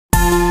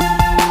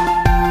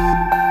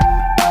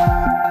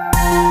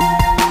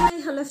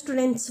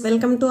Students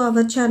welcome to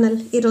our channel.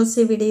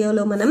 ఈరోజు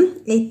వీడియోలో మనం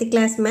 8th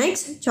class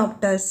maths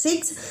chapter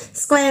 6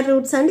 square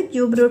roots and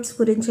cube roots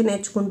గురించి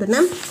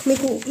నేర్చుకుంటున్నాం.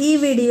 మీకు ఈ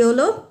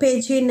వీడియోలో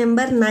పేజీ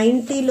నెంబర్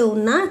 90లో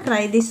ఉన్న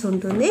ట్రై దిస్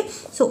ఉంటుంది.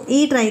 సో ఈ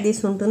ట్రై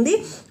దిస్ ఉంటుంది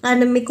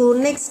అండ్ మీకు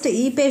నెక్స్ట్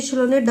ఈ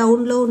పేజ్లోనే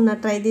డౌన్లో ఉన్న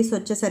ట్రై దిస్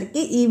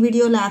వచ్చేసరికి ఈ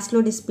వీడియో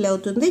లాస్ట్లో డిస్ప్లే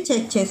అవుతుంది,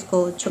 చెక్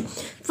చేసుకోవచ్చు.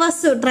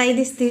 ఫస్ట్ ట్రై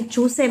దిస్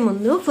చూసే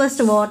ముందు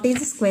first what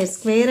is square,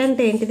 square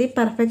అంటే ఏంటిది,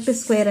 పర్ఫెక్ట్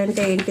స్క్వేర్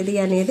అంటే ఏంటిది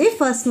అనేది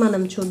ఫస్ట్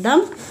మనం చూద్దాం.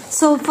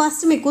 సో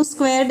ఫస్ట్ మీకు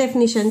స్క్వేర్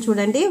డెఫినిషన్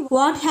చూడండి.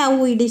 వాట్ హ్యావ్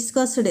వీ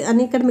డిస్కస్డ్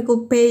అని ఇక్కడ మీకు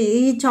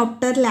ఈ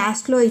చాప్టర్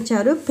లాస్ట్లో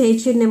ఇచ్చారు,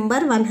 పేజీ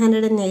నెంబర్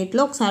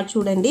 108లో ఒకసారి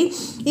చూడండి.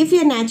 If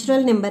a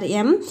natural number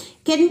m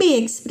can be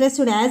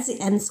expressed as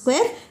n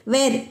square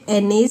where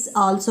n is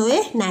also a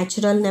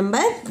natural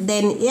number,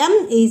 then m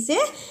is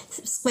a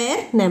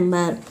square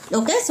number.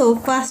 Okay, so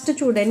first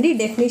చూడండి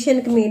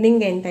డెఫినేషన్కి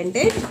meaning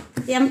ఏంటంటే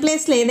m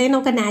ప్లేస్లో ఏదైనా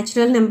ఒక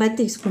natural number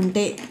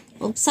తీసుకుంటే,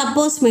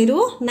 suppose మీరు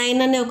 9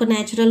 అనే ఒక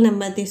natural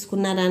number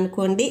తీసుకున్నారు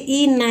అనుకోండి, ఈ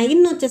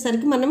 9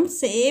 వచ్చేసరికి మనం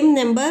సేమ్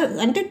నెంబర్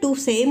అంటే 2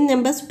 సేమ్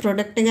నెంబర్స్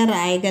ప్రొడక్ట్గా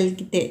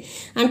రాయగలిగితే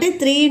అంటే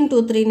 3 into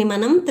 3ని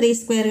మనం 3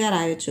 స్క్వేర్గా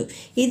రాయొచ్చు.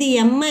 ఇది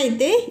m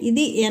అయితే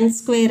ఇది n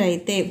స్క్వేర్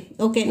అయితే,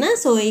 ఓకేనా.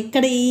 సో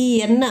ఇక్కడ ఈ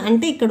n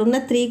అంటే ఇక్కడ ఉన్న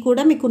 3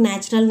 కూడా మీకు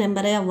న్యాచురల్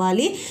నెంబరే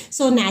అవ్వాలి.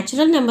 సో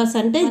న్యాచురల్ నెంబర్స్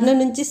అంటే ఇన్న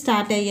నుంచి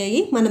స్టార్ట్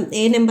అయ్యాయి, మనం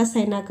ఏ నెంబర్స్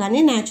అయినా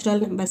కానీ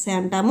న్యాచురల్ నెంబర్సే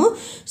అంటాము.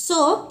 సో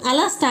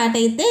అలా స్టార్ట్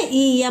అయితే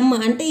ఈ m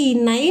అంటే ఈ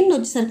 9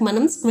 వచ్చేసరికి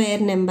మనం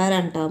స్క్వేర్ నెంబర్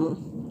అంటాము,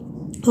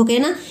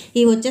 ఓకేనా.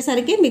 ఇవి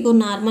వచ్చేసరికి మీకు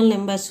normal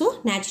numbers,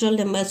 natural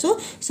numbers.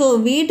 So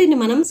వీటిని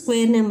మనం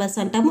స్క్వేర్ నెంబర్స్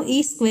అంటాము. ఈ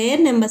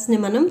స్క్వేర్ నెంబర్స్ని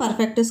మనం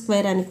పర్ఫెక్ట్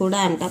స్క్వేర్ అని కూడా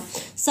అంటాం.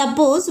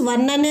 సపోజ్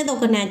 1 అనేది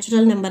ఒక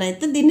న్యాచురల్ నెంబర్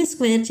అయితే దీన్ని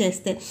స్క్వేర్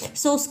చేస్తే,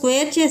 సో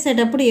స్క్వేర్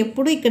చేసేటప్పుడు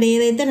ఎప్పుడు ఇక్కడ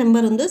ఏదైతే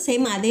నెంబర్ ఉందో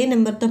సేమ్ అదే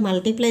నెంబర్తో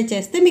మల్టిప్లై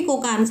చేస్తే మీకు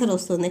ఒక ఆన్సర్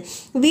వస్తుంది.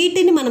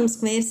 వీటిని మనం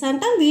స్క్వేర్స్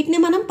అంటాం, వీటిని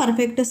మనం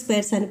పర్ఫెక్ట్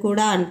స్క్వేర్స్ అని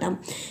కూడా అంటాం.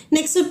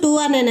 నెక్స్ట్ 2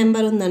 అనే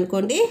నెంబర్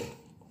ఉందనుకోండి,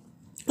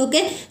 ఓకే.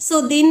 సో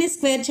దీన్ని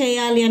స్క్వేర్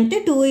చేయాలి అంటే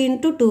 2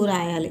 into 2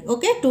 రాయాలి,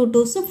 ఓకే. 2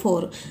 2s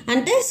 4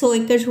 అంటే సో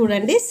ఇక్కడ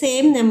చూడండి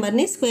సేమ్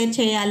నెంబర్ని స్క్వేర్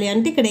చేయాలి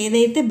అంటే ఇక్కడ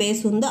ఏదైతే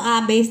బేస్ ఉందో ఆ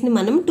బేస్ని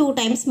మనం 2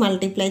 times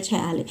మల్టిప్లై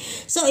చేయాలి.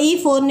 సో ఈ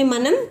 4ని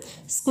మనం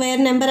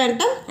స్క్వేర్ నెంబర్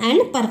అంటాం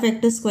అండ్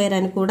పర్ఫెక్ట్ స్క్వేర్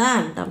అని కూడా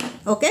అంటాం,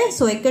 ఓకే.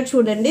 సో ఇక్కడ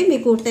చూడండి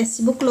మీకు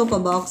టెక్స్ట్ బుక్లో ఒక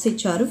బాక్స్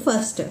ఇచ్చారు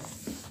ఫస్ట్,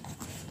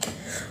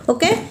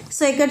 ఓకే.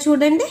 సో ఇక్కడ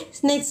చూడండి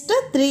నెక్స్ట్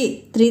 3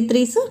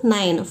 3s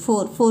 9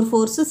 4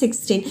 4s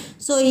 16.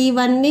 సో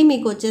ఇవన్నీ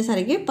మీకు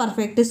వచ్చేసరికి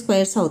పర్ఫెక్ట్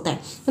స్క్వేర్స్ అవుతాయి.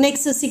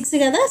 నెక్స్ట్ 6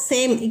 కదా,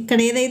 సేమ్ ఇక్కడ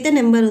ఏదైతే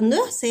నెంబర్ ఉందో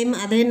సేమ్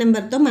అదే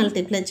నెంబర్తో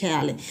మల్టిప్లై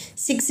చేయాలి.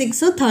 6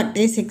 6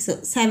 36,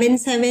 7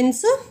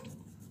 7s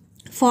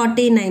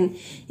 49,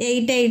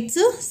 8 8s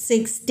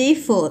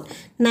 64,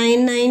 9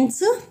 9s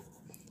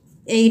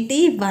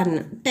 81,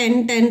 10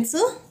 10s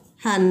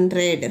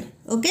 100,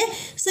 okay.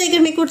 So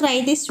ఇక్కడ మీకు ట్రై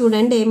దిస్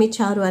చూడండి ఏమి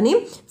ఇచ్చారు అని.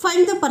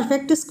 Find the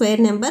perfect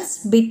square numbers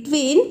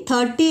between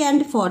 30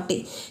 and 40.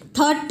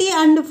 30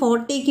 and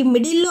 40కి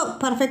మిడిల్లో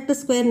పర్ఫెక్ట్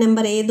స్క్వేర్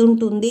నెంబర్ ఏది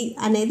ఉంటుంది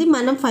అనేది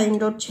మనం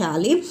ఫైండ్ అవుట్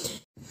చేయాలి.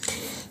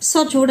 సో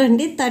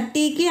చూడండి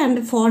 30కి అండ్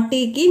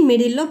 40కి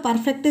మిడిల్లో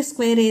పర్ఫెక్ట్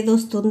స్క్వేర్ ఏది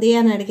వస్తుంది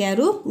అని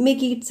అడిగారు.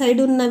 మీకు ఇటు సైడ్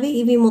ఉన్నవి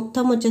ఇవి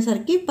మొత్తం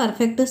వచ్చేసరికి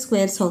పర్ఫెక్ట్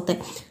స్క్వేర్స్ అవుతాయి.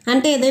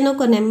 అంటే ఏదైనా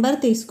ఒక నెంబర్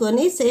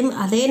తీసుకొని సేమ్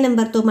అదే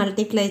నెంబర్తో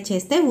మల్టిప్లై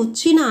చేస్తే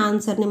వచ్చిన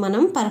ఆన్సర్ని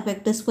మనం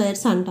పర్ఫెక్ట్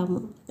స్క్వేర్స్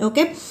అంటాము,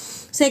 ఓకే.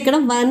 సో ఇక్కడ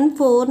 1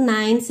 4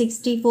 9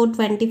 64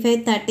 25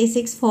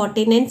 36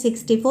 49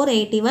 64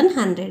 81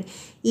 100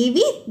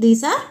 ఇవి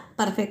these are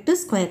perfect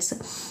squares.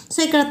 So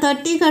ఇక్కడ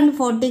 30 and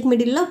 40కి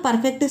మిడిల్లో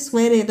పర్ఫెక్ట్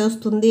స్క్వేర్ ఏది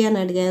వస్తుంది అని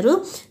అడిగారు.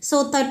 సో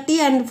 30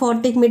 and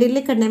 40కి మిడిల్లో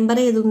ఇక్కడ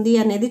నెంబర్ ఏది ఉంది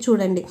అనేది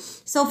చూడండి.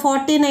 సో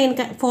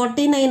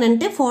 49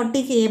 అంటే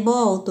 40కి ఎబో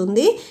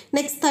అవుతుంది.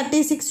 నెక్స్ట్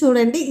 36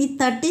 చూడండి, ఈ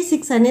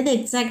 36 అనేది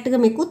ఎగ్జాక్ట్గా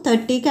మీకు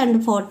 30కి and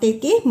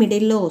 40కి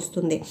మిడిల్లో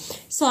వస్తుంది.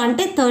 సో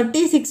అంటే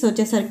 36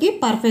 వచ్చేసరికి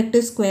పర్ఫెక్ట్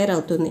స్క్వేర్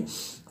అవుతుంది.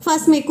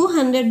 ఫస్ట్ మీకు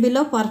 100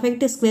 బిలో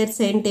పర్ఫెక్ట్ స్క్వేర్స్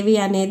ఏంటివి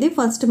అనేది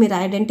ఫస్ట్ మీరు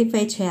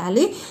ఐడెంటిఫై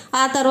చేయాలి.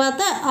 ఆ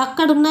తర్వాత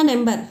అక్కడున్న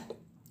నెంబర్,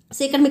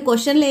 సో ఇక్కడ మీకు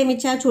క్వశ్చన్లు ఏమి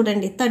ఇచ్చారు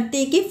చూడండి,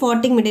 30కి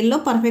 40కి మిడిల్లో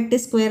పర్ఫెక్ట్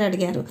స్క్వేర్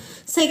అడిగారు.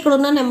 సో ఇక్కడ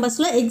ఉన్న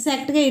నెంబర్స్లో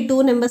ఎగ్జాక్ట్గా ఈ 2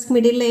 నెంబర్స్కి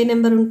మిడిల్లో ఏ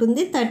నెంబర్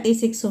ఉంటుంది,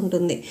 36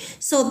 ఉంటుంది.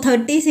 సో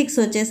 36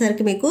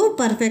 వచ్చేసరికి మీకు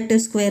పర్ఫెక్ట్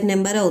స్క్వేర్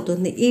నెంబర్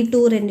అవుతుంది, ఈ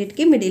 2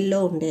 రెండింటికి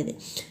మిడిల్లో ఉండేది.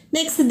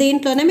 నెక్స్ట్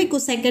దీంట్లోనే మీకు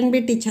సెకండ్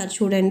బిట్ ఇచ్చారు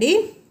చూడండి.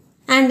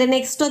 అండ్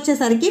నెక్స్ట్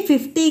వచ్చేసరికి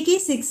 50కి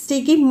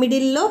 60కి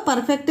మిడిల్లో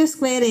పర్ఫెక్ట్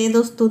స్క్వేర్ ఏది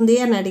వస్తుంది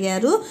అని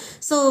అడిగారు.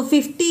 సో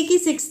 50కి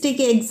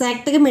 60కి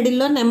ఎగ్జాక్ట్గా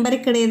మిడిల్లో నెంబర్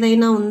ఇక్కడ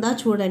ఏదైనా ఉందా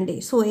చూడండి.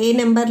 సో ఏ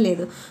నెంబర్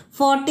లేదు.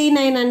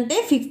 49 అంటే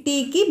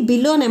 50కి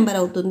బిలో నెంబర్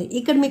అవుతుంది.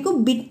 ఇక్కడ మీకు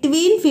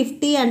బిట్వీన్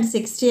 50 and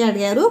 60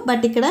 అడిగారు,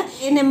 బట్ ఇక్కడ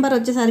ఏ నెంబర్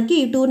వచ్చేసరికి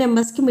ఈ 2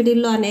 నెంబర్స్కి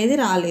మిడిల్లో అనేది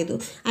రాలేదు.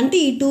 అంటే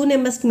ఈ 2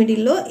 నెంబర్స్కి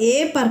మిడిల్లో ఏ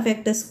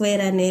పర్ఫెక్ట్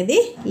స్క్వేర్ అనేది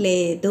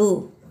లేదు,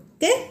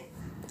 ఓకే.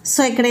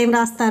 సో ఇక్కడ ఏం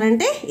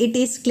రాస్తారంటే it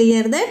is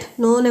clear that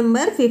no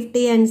number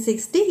 50 and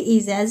 60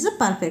 is as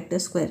perfect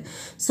square.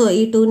 So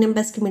ఈ 2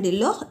 నెంబర్స్కి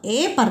మిడిల్లో ఏ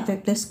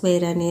పర్ఫెక్ట్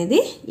స్క్వేర్ అనేది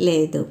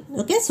లేదు.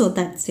 Okay, so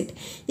that's it.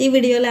 ఈ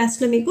వీడియో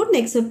లాస్ట్లో మీకు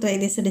నెక్స్ట్ ట్రై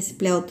దిస్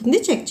డిస్ప్లే అవుతుంది,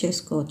 చెక్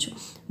చేసుకోవచ్చు.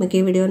 మీకు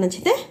ఈ వీడియో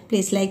నచ్చితే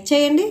ప్లీజ్ లైక్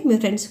చేయండి, మీ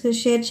ఫ్రెండ్స్కి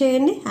షేర్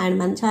చేయండి అండ్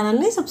మన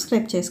ఛానల్ని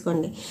సబ్స్క్రైబ్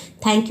చేసుకోండి.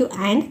 Thank you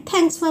and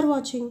thanks for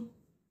watching.